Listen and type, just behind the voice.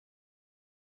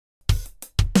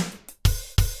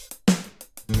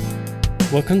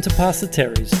Welcome to Pastor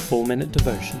Terry's 4-Minute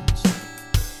Devotions.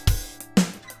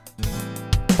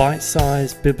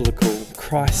 Bite-sized, biblical,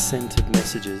 Christ-centered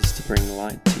messages to bring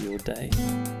light to your day.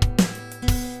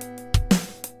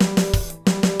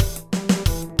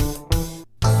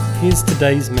 Here's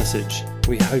today's message.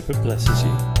 We hope it blesses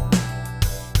you.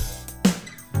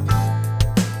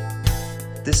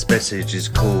 This message is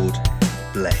called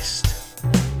Blessed.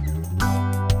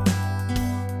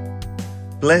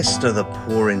 Blessed are the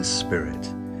poor in spirit,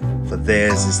 for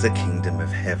theirs is the kingdom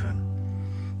of heaven.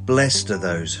 Blessed are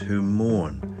those who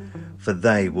mourn, for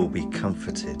they will be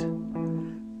comforted.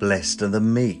 Blessed are the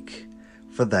meek,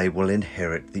 for they will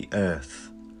inherit the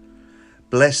earth.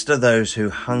 Blessed are those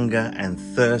who hunger and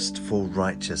thirst for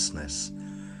righteousness,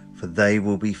 for they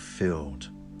will be filled.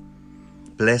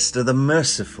 Blessed are the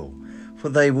merciful, for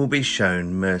they will be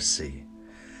shown mercy.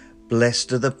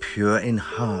 Blessed are the pure in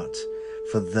heart,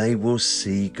 for they will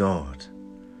see God.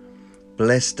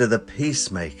 Blessed are the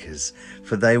peacemakers,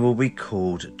 for they will be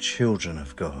called children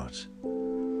of God.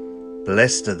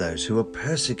 Blessed are those who are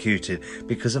persecuted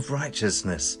because of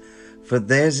righteousness, for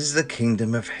theirs is the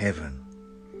kingdom of heaven.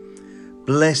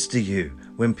 Blessed are you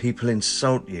when people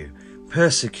insult you,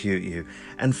 persecute you,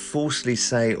 and falsely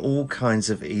say all kinds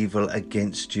of evil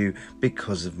against you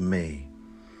because of me.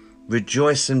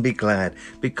 Rejoice and be glad,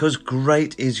 because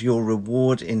great is your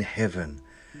reward in heaven.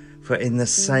 For in the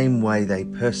same way they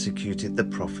persecuted the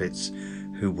prophets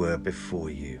who were before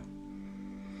you.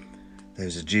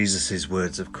 Those are Jesus'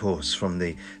 words, of course, from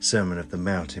the Sermon of the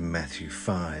Mount in Matthew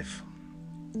 5.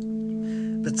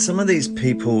 But some of these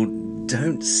people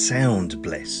don't sound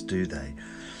blessed, do they?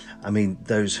 I mean,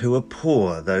 those who are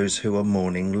poor, those who are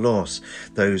mourning loss,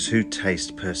 those who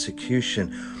taste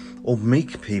persecution, or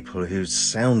meek people who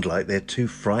sound like they're too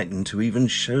frightened to even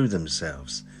show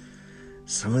themselves.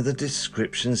 Some of the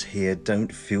descriptions here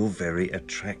don't feel very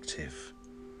attractive.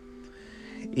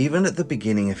 Even at the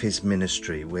beginning of his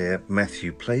ministry, where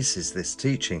Matthew places this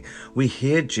teaching, we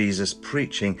hear Jesus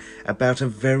preaching about a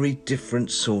very different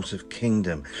sort of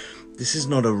kingdom. This is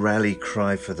not a rally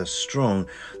cry for the strong.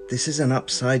 This is an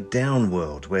upside-down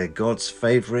world where God's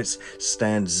favourites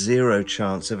stand zero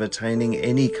chance of attaining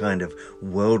any kind of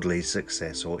worldly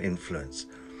success or influence.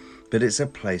 But it's a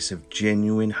place of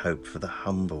genuine hope for the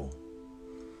humble.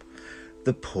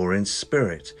 The poor in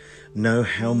spirit know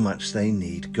how much they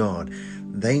need God.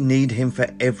 They need Him for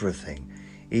everything,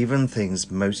 even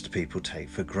things most people take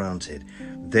for granted.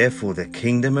 Therefore, the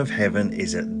kingdom of heaven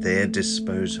is at their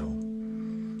disposal.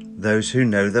 Those who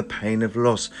know the pain of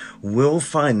loss will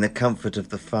find the comfort of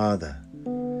the Father.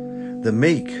 The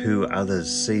meek, who others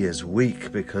see as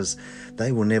weak because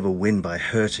they will never win by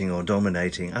hurting or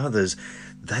dominating others,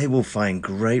 they will find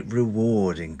great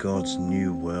reward in God's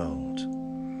new world.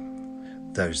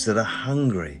 Those that are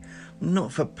hungry,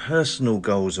 not for personal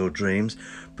goals or dreams,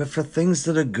 but for things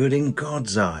that are good in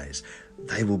God's eyes,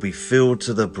 they will be filled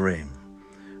to the brim.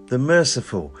 The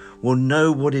merciful will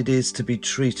know what it is to be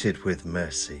treated with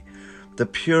mercy. The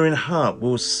pure in heart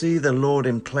will see the Lord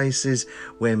in places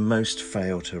where most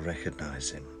fail to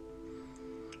recognize Him.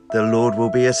 The Lord will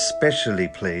be especially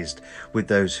pleased with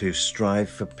those who strive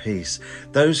for peace,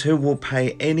 those who will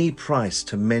pay any price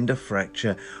to mend a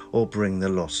fracture or bring the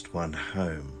lost one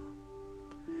home.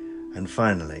 And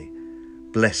finally,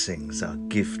 blessings are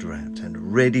gift-wrapped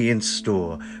and ready in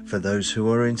store for those who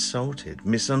are insulted,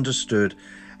 misunderstood,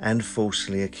 and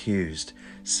falsely accused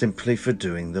simply for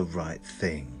doing the right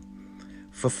thing,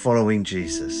 for following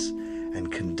Jesus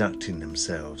and conducting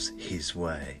themselves His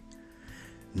way.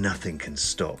 Nothing can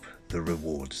stop the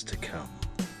rewards to come.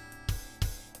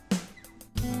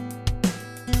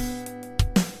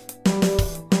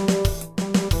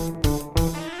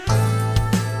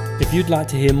 If you'd like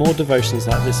to hear more devotions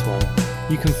like this one,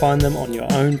 you can find them on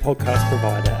your own podcast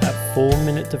provider at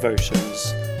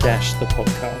 4minutedevotions-the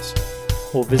podcast,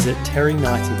 or visit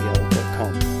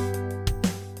terrynightingale.com.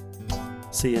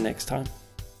 See you next time.